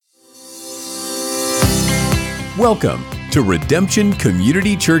Welcome to Redemption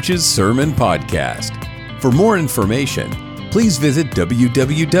Community Church's Sermon Podcast. For more information, please visit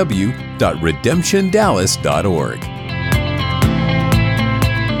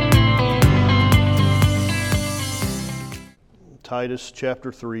www.redemptiondallas.org. Titus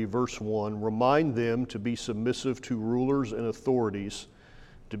chapter 3, verse 1, remind them to be submissive to rulers and authorities,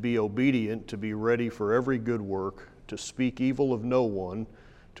 to be obedient, to be ready for every good work, to speak evil of no one,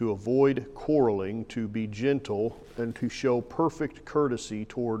 to avoid quarreling, to be gentle, and to show perfect courtesy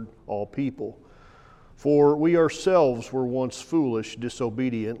toward all people. For we ourselves were once foolish,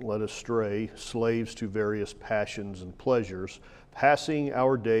 disobedient, led astray, slaves to various passions and pleasures, passing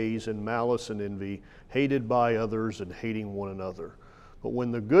our days in malice and envy, hated by others and hating one another. But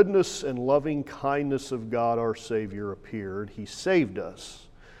when the goodness and loving kindness of God our Savior appeared, He saved us,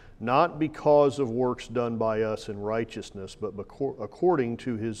 not because of works done by us in righteousness, but according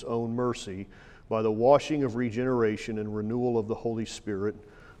to His own mercy, by the washing of regeneration and renewal of the Holy Spirit,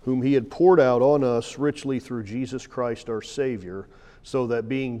 whom He had poured out on us richly through Jesus Christ our Savior, so that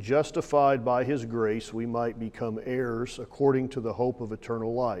being justified by His grace, we might become heirs according to the hope of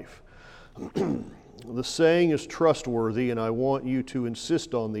eternal life. The saying is trustworthy, and I want you to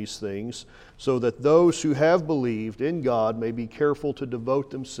insist on these things, so that those who have believed in God may be careful to devote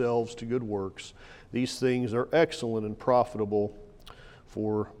themselves to good works. These things are excellent and profitable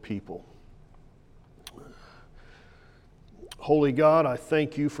for people. Holy God, I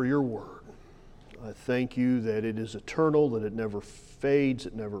thank You for Your word. I thank You that it is eternal, that it never fades,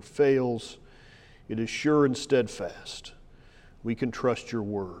 it never fails. It is sure and steadfast. We can trust Your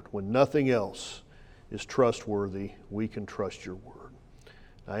word. When nothing else is trustworthy, we can trust Your word.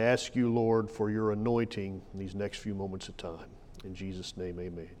 I ask You, Lord, for Your anointing in these next few moments of time. In Jesus' name,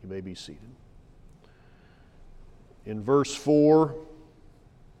 amen. You may be seated. In verse 4,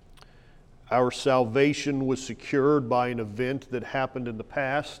 our salvation was secured by an event that happened in the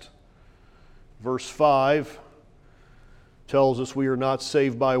past. Verse 5 tells us we are not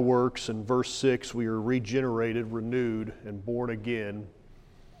saved by works. And verse 6, we are regenerated, renewed, and born again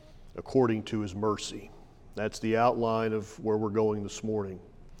according to His mercy. That's the outline of where we're going this morning.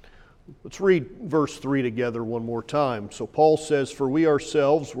 Let's read verse 3 together one more time. So Paul says, "For we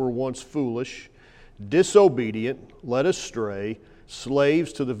ourselves were once foolish, disobedient, led astray,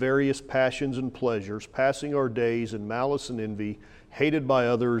 slaves to the various passions and pleasures, passing our days in malice and envy, hated by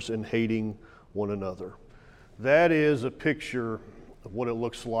others and hating one another." That is a picture of what it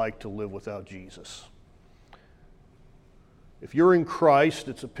looks like to live without Jesus. If you're in Christ,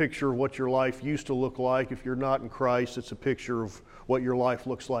 it's a picture of what your life used to look like. If you're not in Christ, it's a picture of what your life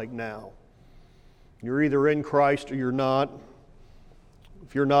looks like now. You're either in Christ or you're not.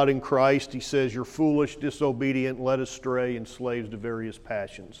 If you're not in Christ, he says you're foolish, disobedient, led astray, and slaves to various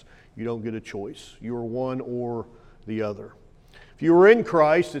passions. You don't get a choice. You are one or the other. If you were in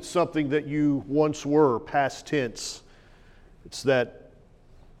Christ, it's something that you once were, past tense. It's that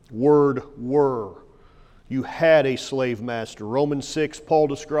word were. You had a slave master. Romans 6, Paul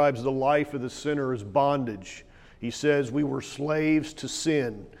describes the life of the sinner as bondage. He says we were slaves to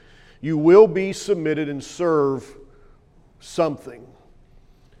sin. You will be submitted and serve something.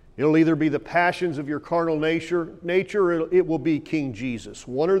 It'll either be the passions of your carnal nature, or it will be King Jesus.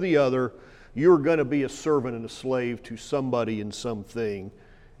 One or the other, you're going to be a servant and a slave to somebody and something.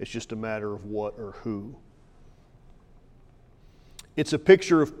 It's just a matter of what or who. It's a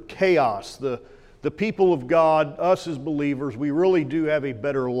picture of chaos. The people of God, us as believers, we really do have a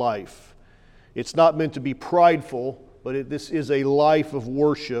better life. It's not meant to be prideful, but this is a life of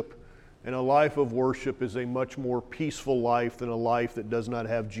worship, and a life of worship is a much more peaceful life than a life that does not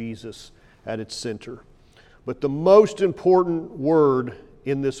have Jesus at its center. But the most important word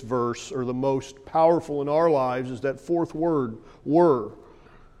in this verse, or the most powerful in our lives, is that fourth word, were.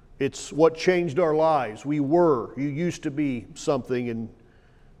 It's what changed our lives. We were. You used to be something, and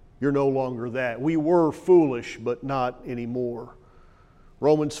you're no longer that. We were foolish, but not anymore.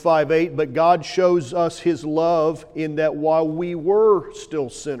 Romans 5:8, but God shows us His love in that while we were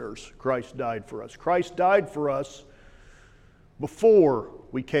still sinners, Christ died for us. Christ died for us before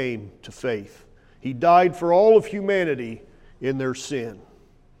we came to faith. He died for all of humanity in their sin.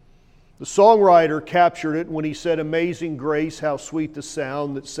 The songwriter captured it when he said, "Amazing grace, how sweet the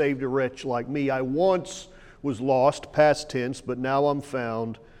sound that saved a wretch like me. I once was lost," past tense, "but now I'm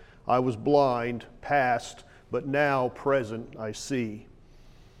found. I was blind," past, "but now present I see."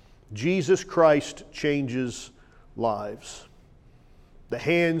 Jesus Christ changes lives. The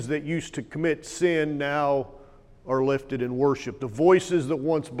hands that used to commit sin now are lifted in worship. The voices that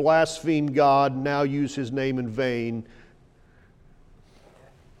once blasphemed God now use His name in vain.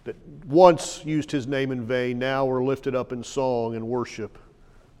 that once used His name in vain, now are lifted up in song and worship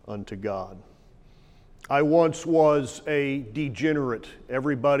unto God. I once was a degenerate.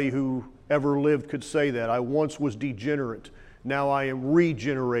 Everybody who ever lived could say that. I once was degenerate. Now I am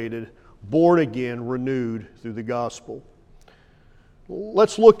regenerated, born again, renewed through the gospel.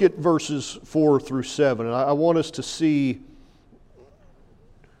 Let's look at verses 4 through 7. And I want us to see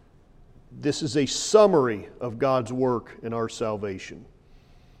this is a summary of God's work in our salvation.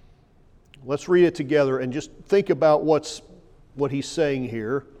 Let's read it together and just think about what he's saying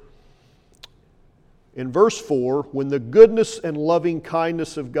here. In verse 4, when the goodness and loving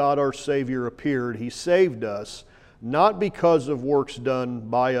kindness of God our Savior appeared, He saved us, not because of works done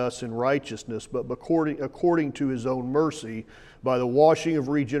by us in righteousness, but according to His own mercy, by the washing of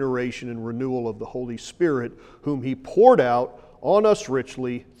regeneration and renewal of the Holy Spirit, whom He poured out on us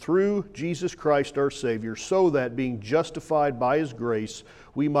richly through Jesus Christ our Savior, so that, being justified by His grace,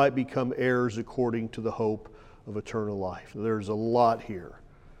 we might become heirs according to the hope of eternal life. There's a lot here.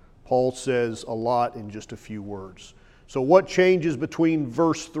 Paul says a lot in just a few words. So what changes between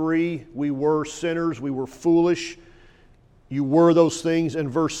verse 3, we were sinners, we were foolish, you were those things, and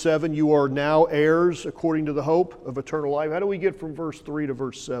verse 7, you are now heirs according to the hope of eternal life? How do we get from verse 3 to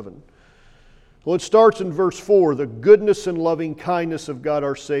verse 7? Well, it starts in verse 4, the goodness and loving kindness of God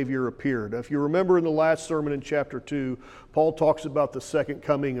our Savior appeared. Now, if you remember in the last sermon in chapter 2, Paul talks about the second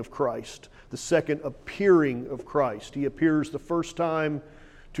coming of Christ, the second appearing of Christ. He appears the first time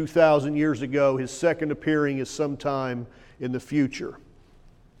 2,000 years ago. His second appearing is sometime in the future.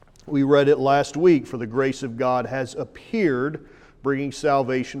 We read it last week, for the grace of God has appeared, bringing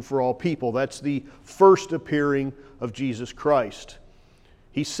salvation for all people. That's the first appearing of Jesus Christ.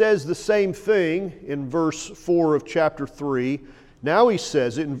 He says the same thing in verse 4 of chapter 3. Now he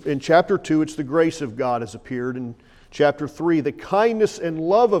says it in chapter 2, it's the grace of God has appeared. In chapter 3, the kindness and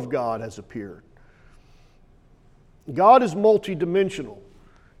love of God has appeared. God is multidimensional.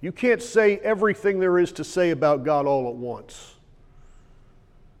 You can't say everything there is to say about God all at once.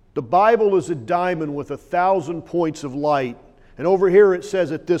 The Bible is a diamond with 1,000 points of light. And over here it says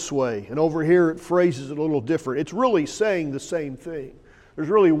it this way. And over here it phrases it a little different. It's really saying the same thing. There's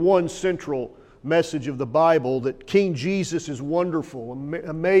really one central message of the Bible, that King Jesus is wonderful,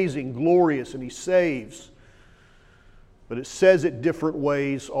 amazing, glorious, and He saves. But it says it different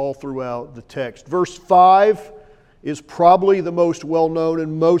ways all throughout the text. Verse 5 is probably the most well-known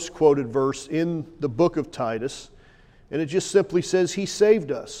and most quoted verse in the book of Titus. And it just simply says, He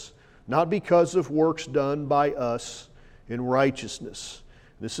saved us, not because of works done by us in righteousness.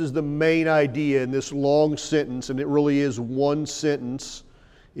 This is the main idea in this long sentence, and it really is one sentence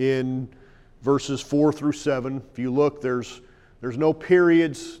in verses 4 through 7. If you look, there's no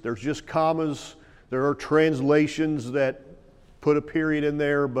periods, there's just commas. There are translations that put a period in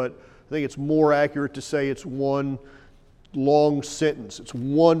there, but I think it's more accurate to say it's one long sentence. It's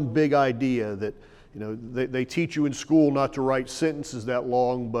one big idea that, they teach you in school not to write sentences that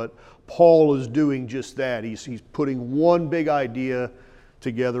long, but Paul is doing just that. He's putting one big idea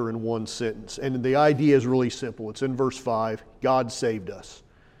together in one sentence. And the idea is really simple. It's in verse 5. God saved us.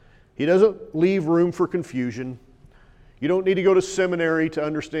 He doesn't leave room for confusion. You don't need to go to seminary to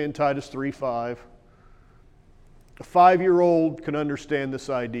understand Titus 3:5. A 5-year-old can understand this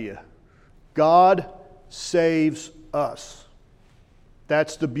idea. God saves us.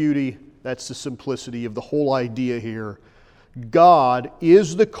 That's the beauty, that's the simplicity of the whole idea here. God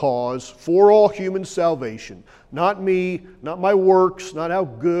is the cause for all human salvation. Not me, not my works, not how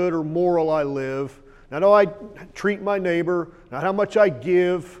good or moral I live, not how I treat my neighbor, not how much I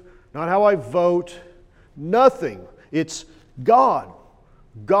give, not how I vote. Nothing. It's God.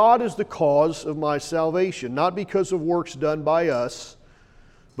 God is the cause of my salvation, not because of works done by us,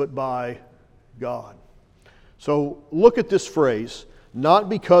 but by God. So look at this phrase, not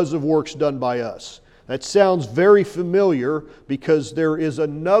because of works done by us. That sounds very familiar because there is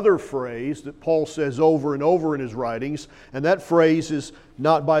another phrase that Paul says over and over in his writings, and that phrase is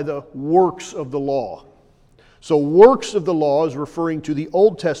not by the works of the law. So works of the law is referring to the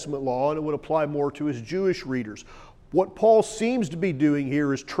Old Testament law, and it would apply more to his Jewish readers. What Paul seems to be doing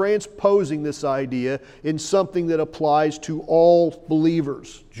here is transposing this idea in something that applies to all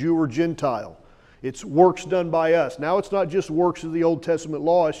believers, Jew or Gentile. It's works done by us. Now it's not just works of the Old Testament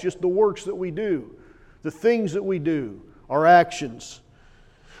law, it's just the works that we do, the things that we do, our actions.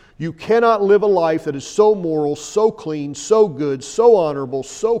 You cannot live a life that is so moral, so clean, so good, so honorable,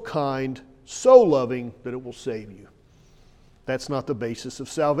 so kind, so loving that it will save you. That's not the basis of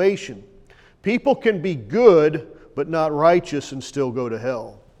salvation. People can be good but not righteous and still go to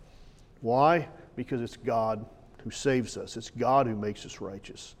hell. Why? Because it's God who saves us. It's God who makes us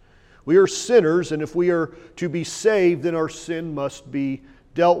righteous. We are sinners, and if we are to be saved, then our sin must be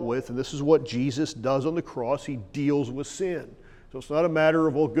dealt with. And this is what Jesus does on the cross. He deals with sin. So it's not a matter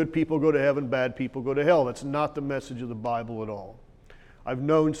of, well, good people go to heaven, bad people go to hell. That's not the message of the Bible at all. I've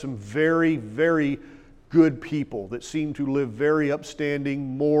known some very, very good people that seem to live very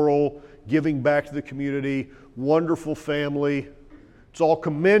upstanding, moral, giving back to the community, wonderful family. It's all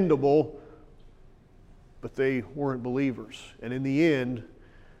commendable, but they weren't believers. And in the end,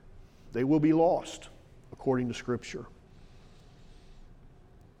 they will be lost, according to Scripture.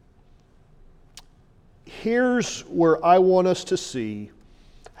 Here's where I want us to see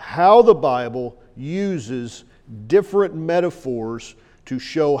how the Bible uses different metaphors to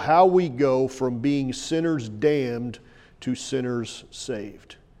show how we go from being sinners damned to sinners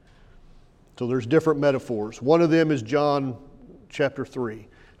saved. So there's different metaphors. One of them is John chapter 3.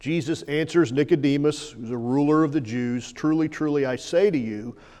 Jesus answers Nicodemus, who's a ruler of the Jews, "Truly, truly, I say to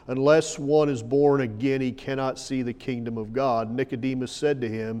you, unless one is born again, he cannot see the kingdom of God." Nicodemus said to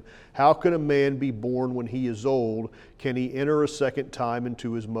him, "How can a man be born when he is old? Can he enter a second time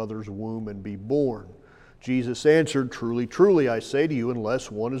into his mother's womb and be born?" Jesus answered, "Truly, truly, I say to you,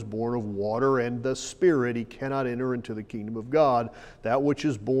 unless one is born of water and the Spirit, he cannot enter into the kingdom of God. That which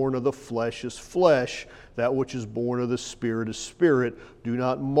is born of the flesh is flesh. That which is born of the Spirit is spirit. Do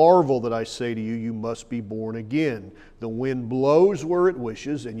not marvel that I say to you, you must be born again. The wind blows where it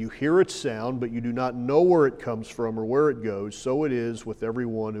wishes, and you hear its sound, but you do not know where it comes from or where it goes. So it is with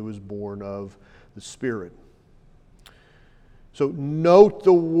everyone who is born of the Spirit." So note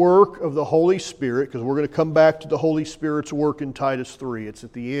the work of the Holy Spirit, because we're going to come back to the Holy Spirit's work in Titus 3. It's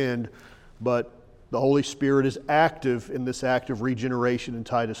at the end, but the Holy Spirit is active in this act of regeneration in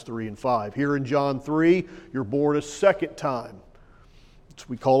Titus 3 and 5. Here in John 3, you're born a second time.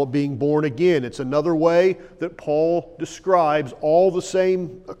 We call it being born again. It's another way that Paul describes all the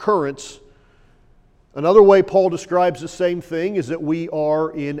same occurrence. Another way Paul describes the same thing is that we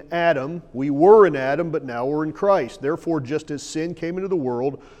are in Adam. We were in Adam, but now we're in Christ. Therefore, just as sin came into the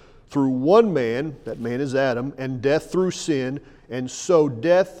world through one man, that man is Adam, and death through sin, and so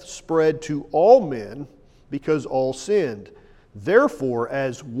death spread to all men because all sinned. Therefore,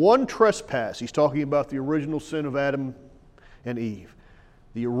 as one trespass, he's talking about the original sin of Adam and Eve.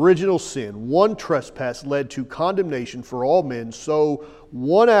 The original sin, one trespass led to condemnation for all men, so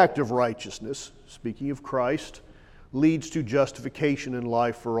one act of righteousness, speaking of Christ, leads to justification in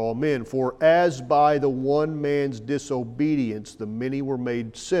life for all men. For as by the one man's disobedience the many were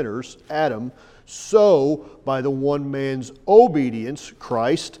made sinners, Adam, so by the one man's obedience,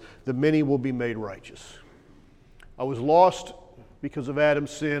 Christ, the many will be made righteous. I was lost because of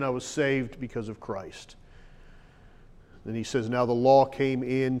Adam's sin. I was saved because of Christ. Then he says, now the law came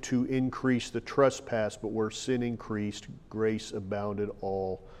in to increase the trespass, but where sin increased, grace abounded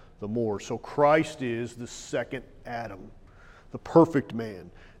all the more. So Christ is the second Adam, the perfect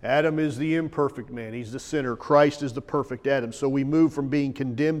man. Adam is the imperfect man. He's the sinner. Christ is the perfect Adam. So we move from being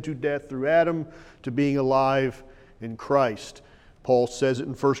condemned to death through Adam to being alive in Christ. Paul says it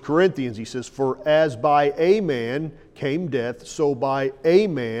in 1 Corinthians. He says, for as by a man came death, so by a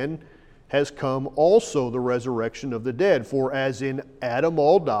man has come also the resurrection of the dead. For as in Adam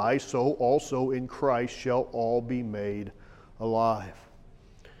all die, so also in Christ shall all be made alive.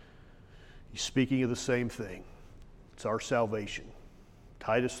 He's speaking of the same thing. It's our salvation.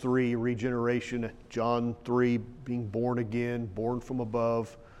 Titus 3, regeneration. John 3, being born again, born from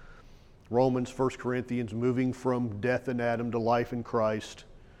above. Romans, 1 Corinthians, moving from death in Adam to life in Christ.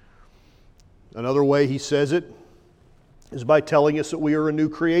 Another way he says it is by telling us that we are a new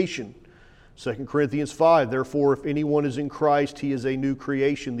creation. 2 Corinthians 5, therefore if anyone is in Christ, he is a new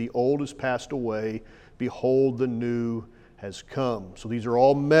creation. The old has passed away. Behold, the new has come. So these are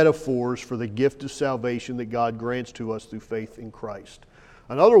all metaphors for the gift of salvation that God grants to us through faith in Christ.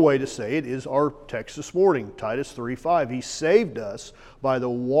 Another way to say it is our text this morning, Titus 3:5. He saved us by the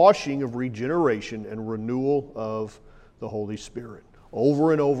washing of regeneration and renewal of the Holy Spirit.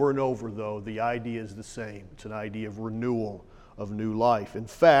 Over and over and over, though, the idea is the same. It's an idea of renewal, of new life. In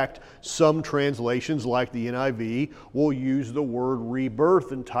fact, some translations, like the NIV, will use the word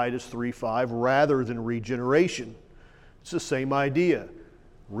rebirth in Titus 3:5 rather than regeneration. It's the same idea.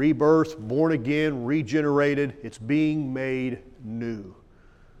 Rebirth, born again, regenerated. It's being made new.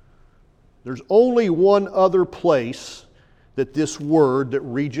 There's only one other place that this word, that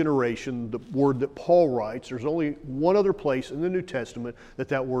regeneration, the word that Paul writes, there's only one other place in the New Testament that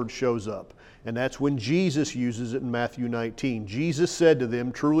that word shows up. And that's when Jesus uses it in Matthew 19. Jesus said to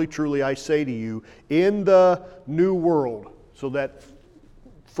them, truly, truly, I say to you, in the new world. So that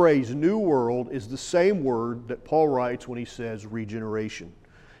phrase, new world, is the same word that Paul writes when he says regeneration.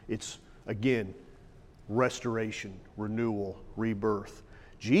 It's, again, restoration, renewal, rebirth.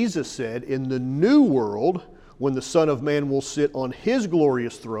 Jesus said, in the new world, when the Son of Man will sit on his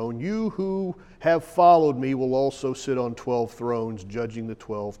glorious throne, you who have followed me will also sit on 12 thrones, judging the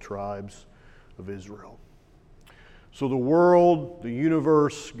 12 tribes of Israel. So the world, the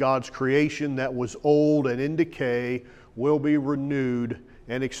universe, God's creation that was old and in decay will be renewed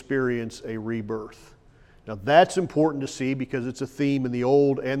and experience a rebirth. Now that's important to see because it's a theme in the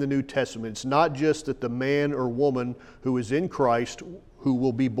Old and the New Testament. It's not just that the man or woman who is in Christ who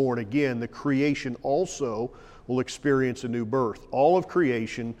will be born again, the creation also will experience a new birth. All of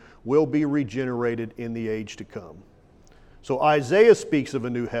creation will be regenerated in the age to come. So Isaiah speaks of a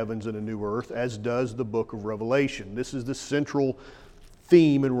new heavens and a new earth, as does the book of Revelation. This is the central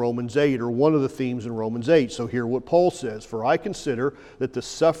theme in Romans 8, or one of the themes in Romans 8. So hear what Paul says, "For I consider that the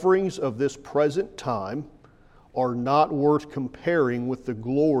sufferings of this present time are not worth comparing with the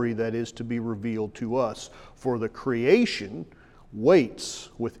glory that is to be revealed to us. For the creation waits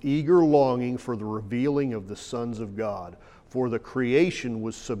with eager longing for the revealing of the sons of God. For the creation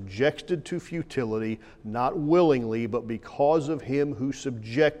was subjected to futility, not willingly, but because of him who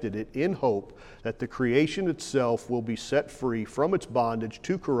subjected it, in hope that the creation itself will be set free from its bondage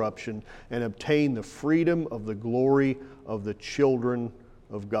to corruption and obtain the freedom of the glory of the children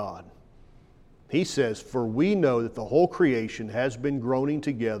of God." He says, "For we know that the whole creation has been groaning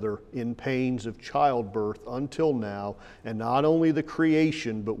together in pains of childbirth until now, and not only the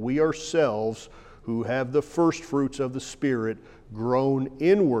creation, but we ourselves, who have the first fruits of the Spirit, groan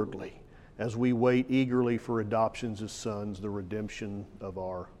inwardly as we wait eagerly for adoptions as sons, the redemption of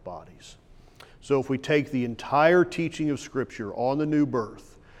our bodies." So if we take the entire teaching of Scripture on the new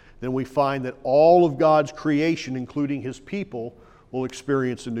birth, then we find that all of God's creation, including His people, will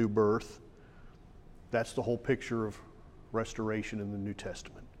experience a new birth. That's the whole picture of restoration in the New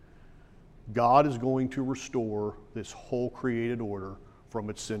Testament. God is going to restore this whole created order from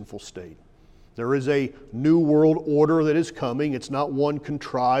its sinful state. There is a new world order that is coming. It's not one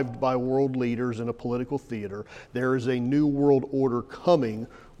contrived by world leaders in a political theater. There is a new world order coming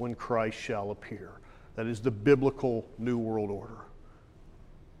when Christ shall appear. That is the biblical new world order.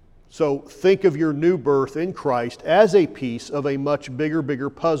 So think of your new birth in Christ as a piece of a much bigger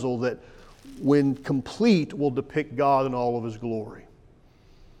puzzle that, when complete, will depict God in all of His glory.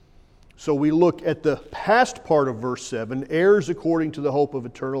 So we look at the past part of verse 7, heirs according to the hope of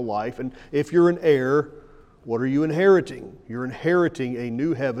eternal life. And if you're an heir, what are you inheriting? You're inheriting a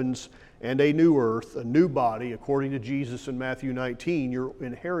new heavens and a new earth, a new body. According to Jesus in Matthew 19, you're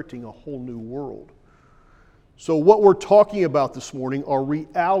inheriting a whole new world. So what we're talking about this morning are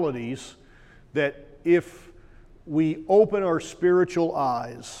realities that if we open our spiritual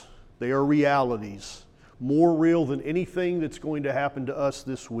eyes, they are realities. More real than anything that's going to happen to us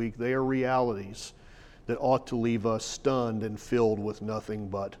this week. They are realities that ought to leave us stunned and filled with nothing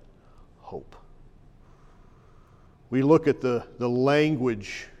but hope. We look at the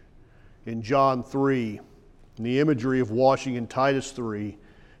language in John 3, and the imagery of washing in Titus 3,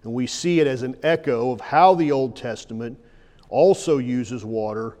 and we see it as an echo of how the Old Testament also uses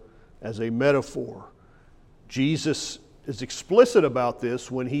water as a metaphor. Jesus is explicit about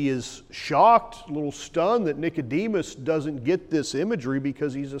this when he is shocked, a little stunned that Nicodemus doesn't get this imagery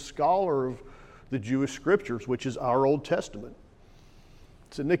because he's a scholar of the Jewish Scriptures, which is our Old Testament.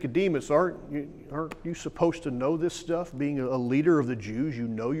 So Nicodemus, aren't you supposed to know this stuff? Being a leader of the Jews, you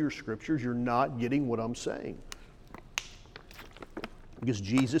know your Scriptures. You're not getting what I'm saying. Because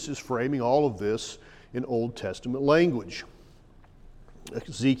Jesus is framing all of this in Old Testament language.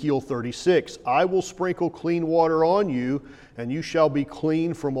 Ezekiel 36, "I will sprinkle clean water on you, and you shall be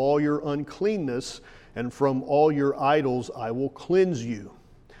clean from all your uncleanness, and from all your idols I will cleanse you.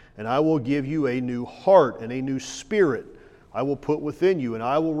 And I will give you a new heart and a new spirit I will put within you, and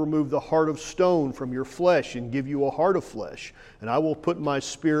I will remove the heart of stone from your flesh and give you a heart of flesh. And I will put my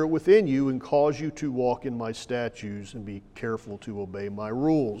spirit within you and cause you to walk in my statutes and be careful to obey my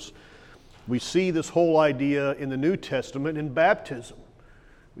rules." We see this whole idea in the New Testament in baptism.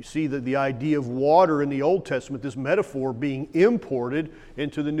 We see that the idea of water in the Old Testament, this metaphor, being imported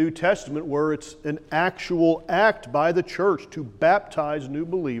into the New Testament, where it's an actual act by the church to baptize new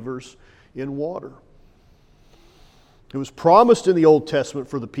believers in water. It was promised in the Old Testament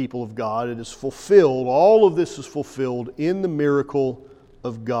for the people of God. It is fulfilled. All of this is fulfilled in the miracle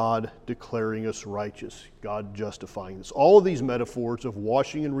of God declaring us righteous, God justifying us. All of these metaphors of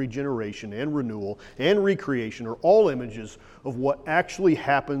washing and regeneration and renewal and recreation are all images of what actually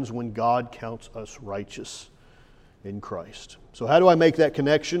happens when God counts us righteous. in Christ. So how do I make that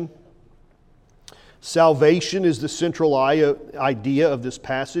connection? Salvation is the central idea of this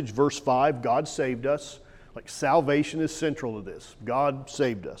passage. Verse 5, God saved us. Like salvation is central to this. God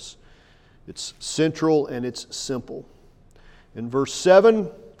saved us. It's central and it's simple. In verse 7,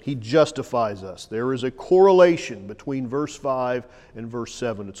 He justifies us. There is a correlation between verse 5 and verse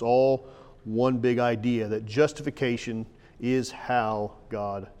 7. It's all one big idea that justification is how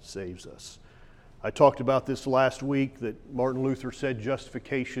God saves us. I talked about this last week, that Martin Luther said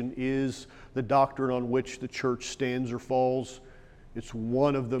justification is the doctrine on which the church stands or falls. It's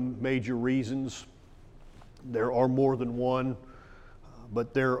one of the major reasons. There are more than one, but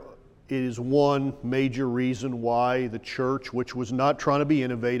it is one major reason why the church, which was not trying to be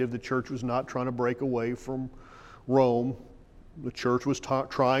innovative, the church was not trying to break away from Rome, the church was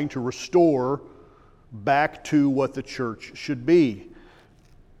trying to restore back to what the church should be.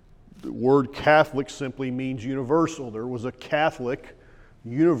 The word Catholic simply means universal. There was a Catholic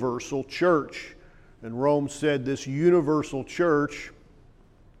universal church. And Rome said this universal church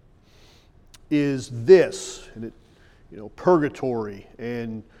is this, and purgatory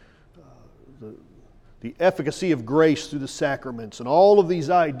and the efficacy of grace through the sacraments and all of these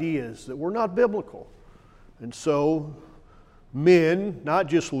ideas that were not biblical. And so men, not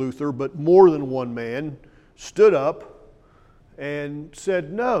just Luther, but more than one man, stood up and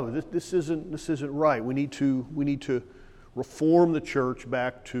said, no, this isn't right. We need to reform the church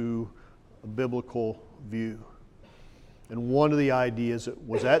back to a biblical view. And one of the ideas that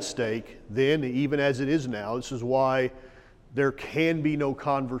was at stake then, even as it is now, this is why there can be no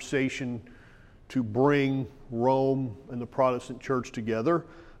conversation to bring Rome and the Protestant church together.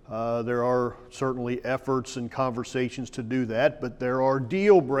 There are certainly efforts and conversations to do that, but there are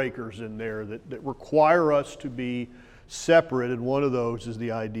deal breakers in there that require us to be separate, and one of those is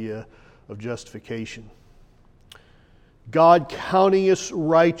the idea of justification. God counting us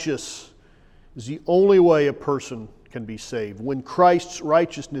righteous is the only way a person can be saved. When Christ's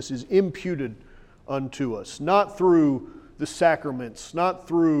righteousness is imputed unto us, not through the sacraments, not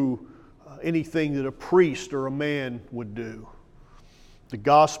through anything that a priest or a man would do. The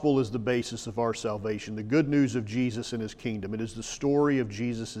gospel is the basis of our salvation, the good news of Jesus and His kingdom. It is the story of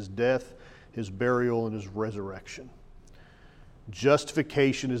Jesus' death, His burial, and His resurrection.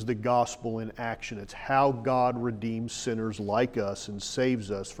 Justification is the gospel in action. It's how God redeems sinners like us and saves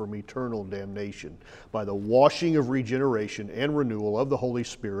us from eternal damnation by the washing of regeneration and renewal of the Holy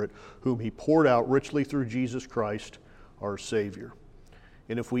Spirit, whom He poured out richly through Jesus Christ, our Savior.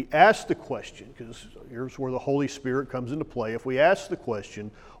 And if we ask the question, because here's where the Holy Spirit comes into play, if we ask the question,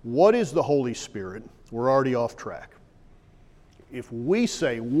 what is the Holy Spirit? We're already off track. If we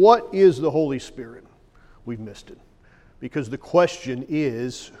say, what is the Holy Spirit? We've missed it. Because the question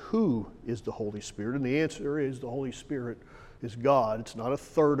is, who is the Holy Spirit? And the answer is, the Holy Spirit is God. It's not a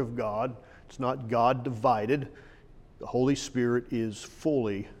third of God. It's not God divided. The Holy Spirit is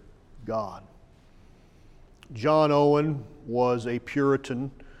fully God. John Owen was a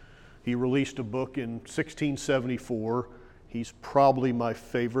Puritan. He released a book in 1674. He's probably my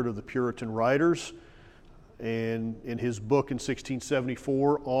favorite of the Puritan writers. And in his book in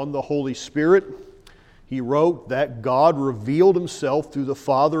 1674 on the Holy Spirit, he wrote that God revealed Himself through the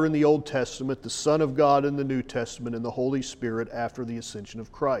Father in the Old Testament, the Son of God in the New Testament, and the Holy Spirit after the ascension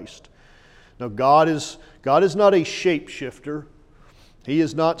of Christ. Now God is not a shapeshifter. He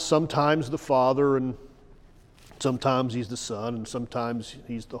is not sometimes the Father and sometimes He's the Son and sometimes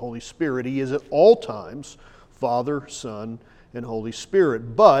He's the Holy Spirit. He is at all times Father, Son, and Holy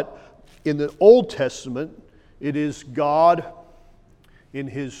Spirit. But in the Old Testament, it is God in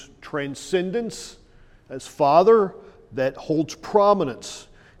His transcendence as Father that holds prominence.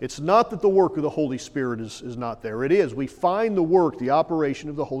 It's not that the work of the Holy Spirit is not there. It is. We find the work, the operation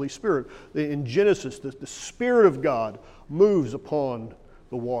of the Holy Spirit. In Genesis, the Spirit of God moves upon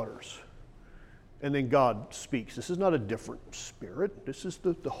the waters. And then God speaks. This is not a different spirit. This is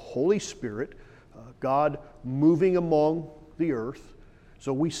the Holy Spirit, God moving among the earth.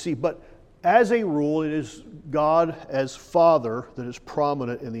 So we see, but as a rule, it is God as Father that is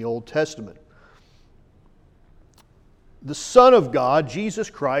prominent in the Old Testament. The Son of God,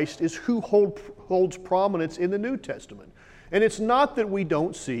 Jesus Christ, is who holds prominence in the New Testament. And it's not that we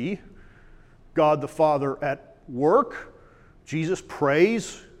don't see God the Father at work. Jesus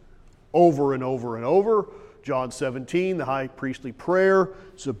prays over and over and over. John 17, the high priestly prayer,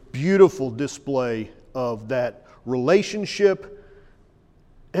 is a beautiful display of that relationship.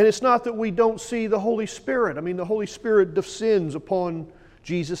 And it's not that we don't see the Holy Spirit. I mean, the Holy Spirit descends upon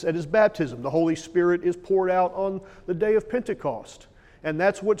Jesus at His baptism. The Holy Spirit is poured out on the day of Pentecost. And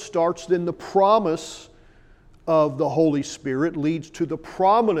that's what starts then the promise of the Holy Spirit leads to the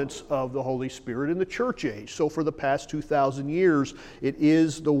prominence of the Holy Spirit in the church age. So for the past 2,000 years, it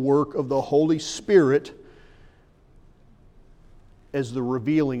is the work of the Holy Spirit as the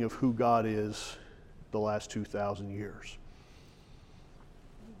revealing of who God is the last 2,000 years.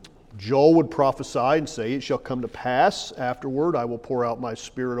 Joel would prophesy and say, "It shall come to pass afterward, I will pour out my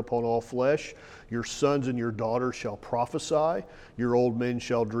Spirit upon all flesh. Your sons and your daughters shall prophesy. Your old men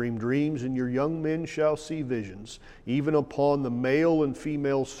shall dream dreams, and your young men shall see visions. Even upon the male and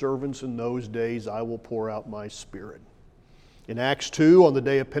female servants in those days I will pour out my Spirit." In Acts 2, on the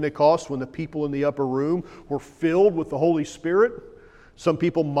day of Pentecost, when the people in the upper room were filled with the Holy Spirit, some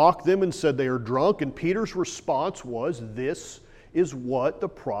people mocked them and said they are drunk, and Peter's response was, "This is what the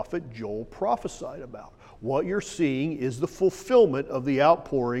prophet Joel prophesied about. What you're seeing is the fulfillment of the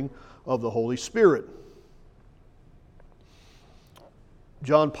outpouring of the Holy Spirit."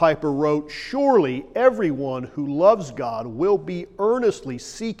 John Piper wrote, "Surely everyone who loves God will be earnestly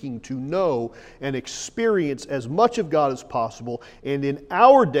seeking to know and experience as much of God as possible, and in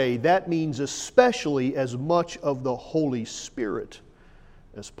our day that means especially as much of the Holy Spirit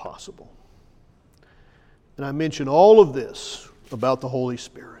as possible." And I mention all of this about the Holy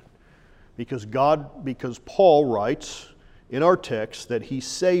Spirit because Paul writes in our text that He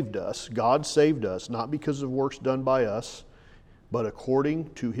saved us, God saved us, not because of works done by us, but according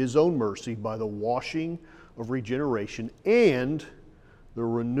to His own mercy by the washing of regeneration and the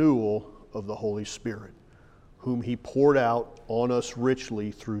renewal of the Holy Spirit, whom He poured out on us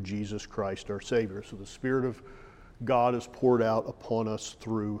richly through Jesus Christ our Savior. So the Spirit of God is poured out upon us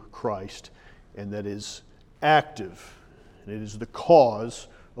through Christ, and that is active. And it is the cause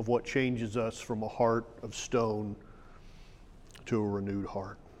of what changes us from a heart of stone to a renewed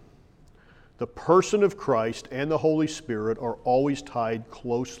heart. The person of Christ and the Holy Spirit are always tied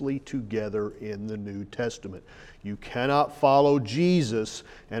closely together in the New Testament. You cannot follow Jesus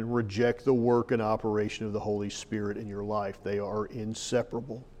and reject the work and operation of the Holy Spirit in your life. They are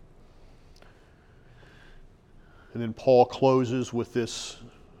inseparable. And then Paul closes with this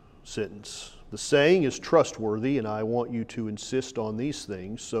sentence: "The saying is trustworthy, and I want you to insist on these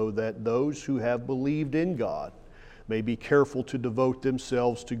things so that those who have believed in God may be careful to devote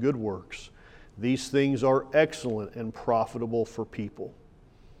themselves to good works. These things are excellent and profitable for people."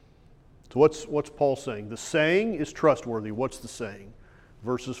 So what's Paul saying? The saying is trustworthy. What's the saying?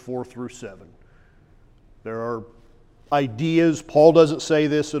 Verses 4 through 7. There are ideas. Paul doesn't say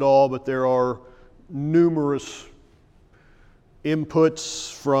this at all, but there are numerous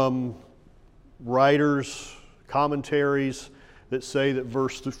inputs from writers, commentaries that say that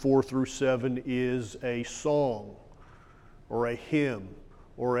verse 4 through 7 is a song or a hymn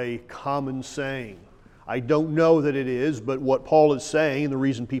or a common saying. I don't know that it is, but what Paul is saying, and the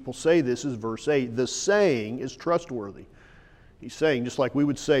reason people say this, is verse 8. The saying is trustworthy. He's saying, just like we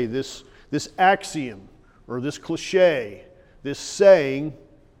would say, this axiom or this cliche, this saying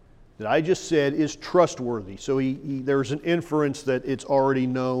that I just said is trustworthy. So there's an inference that it's already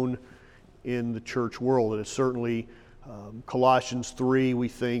known in the church world. And it's certainly Colossians 3, we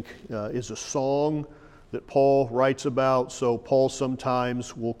think, is a song that Paul writes about. So Paul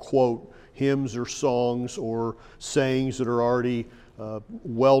sometimes will quote hymns or songs or sayings that are already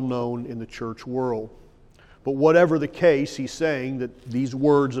well known in the church world. But whatever the case, he's saying that these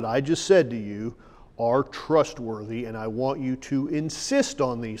words that I just said to you are trustworthy, and I want you to insist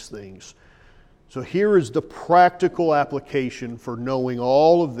on these things. So here is the practical application for knowing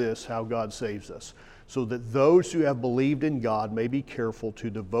all of this, how God saves us, so that those who have believed in God may be careful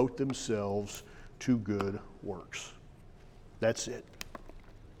to devote themselves to good works. That's it.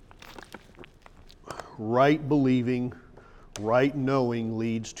 Right believing, right knowing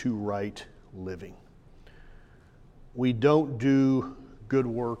leads to right living. We don't do good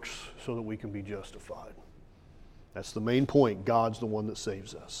works so that we can be justified. That's the main point. God's the one that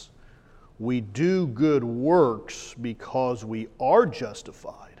saves us. We do good works because we are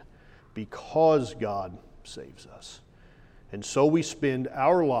justified, because God saves us. And so we spend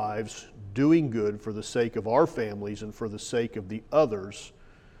our lives doing good for the sake of our families and for the sake of the others,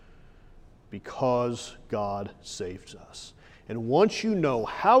 because God saves us. And once you know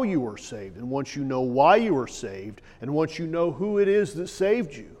how you were saved, and once you know why you were saved, and once you know who it is that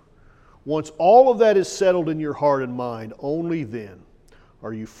saved you, once all of that is settled in your heart and mind, only then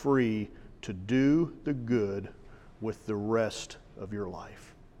are you free to do the good with the rest of your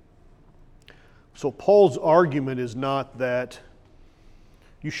life. So Paul's argument is not that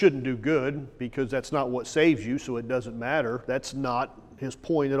you shouldn't do good because that's not what saves you, so it doesn't matter. That's not his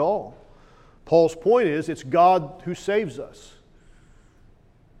point at all. Paul's point is it's God who saves us.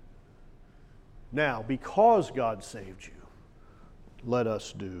 Now, because God saved you, let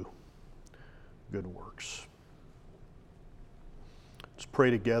us do good works. Let's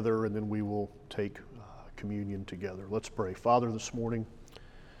pray together, and then we will take communion together. Let's pray. Father, this morning,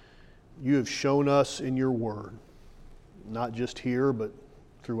 you have shown us in your word, not just here, but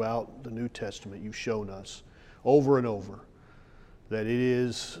throughout the New Testament, you've shown us over and over that it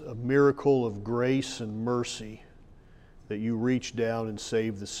is a miracle of grace and mercy that you reach down and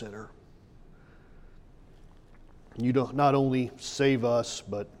save the sinner. You don't not only save us,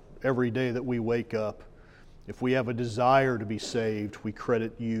 but every day that we wake up, if we have a desire to be saved, we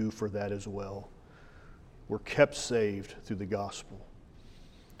credit you for that as well. We're kept saved through the gospel.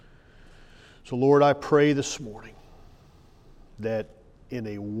 So Lord, I pray this morning that in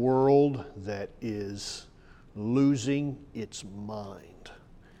a world that is losing its mind,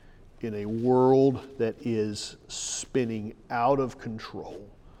 in a world that is spinning out of control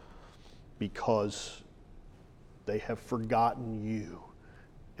because they have forgotten you,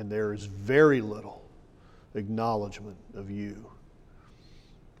 and there is very little acknowledgement of you,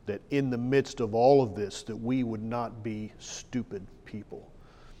 that in the midst of all of this, that we would not be stupid people,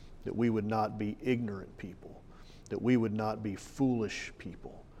 that we would not be ignorant people, that we would not be foolish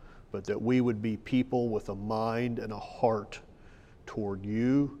people, but that we would be people with a mind and a heart toward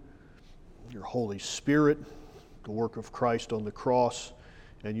you, your Holy Spirit, the work of Christ on the cross,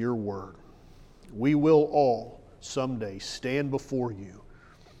 and your word. We will all someday stand before you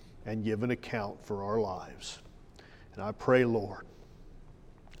and give an account for our lives. And I pray, Lord,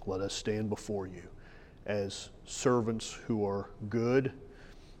 let us stand before you as servants who are good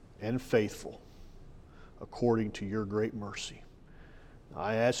and faithful according to your great mercy.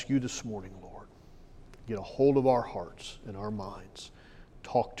 I ask you this morning, Lord, get a hold of our hearts and our minds.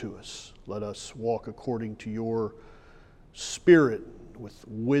 Talk to us. Let us walk according to your Spirit with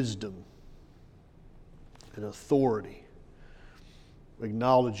wisdom and authority,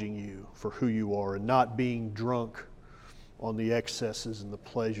 acknowledging you for who you are and not being drunk on the excesses and the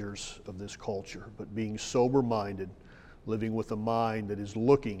pleasures of this culture, but being sober-minded, living with a mind that is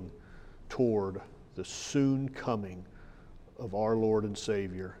looking toward the soon coming of our Lord and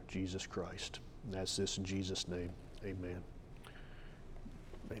Savior, Jesus Christ. And that's this in Jesus' name. Amen.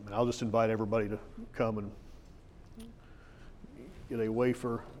 Amen. I'll just invite everybody to come and get a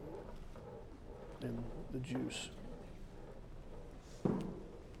wafer and the juice.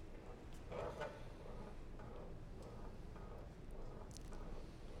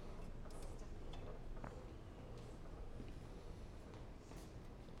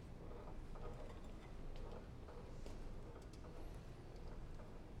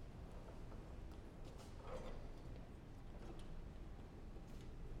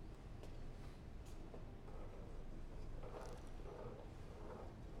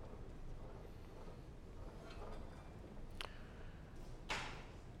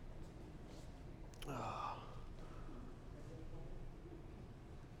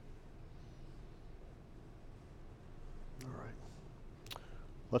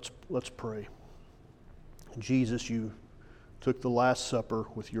 Let's pray. Jesus, you took the Last Supper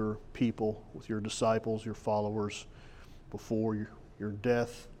with your people, with your disciples, your followers, before your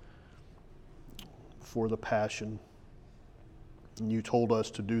death, before the Passion. And you told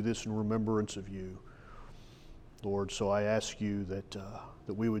us to do this in remembrance of you, Lord. So I ask you that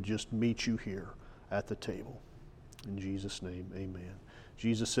we would just meet you here at the table. In Jesus' name, amen.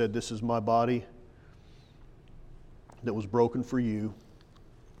 Jesus said, "This is my body that was broken for you."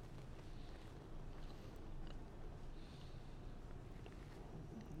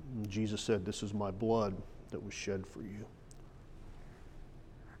 And Jesus said, "This is my blood that was shed for you."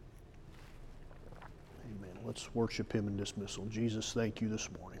 Amen. Let's worship him in dismissal. Jesus, thank you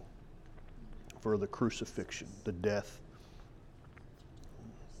this morning for the crucifixion, the death,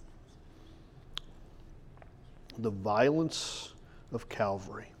 the violence of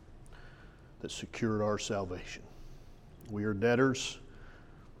Calvary that secured our salvation. We are debtors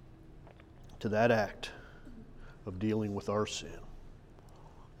to that act of dealing with our sin.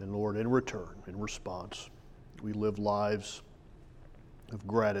 And Lord, in return, in response, we live lives of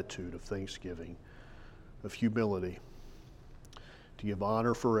gratitude, of thanksgiving, of humility, to give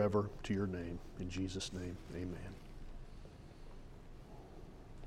honor forever to your name. In Jesus' name, amen.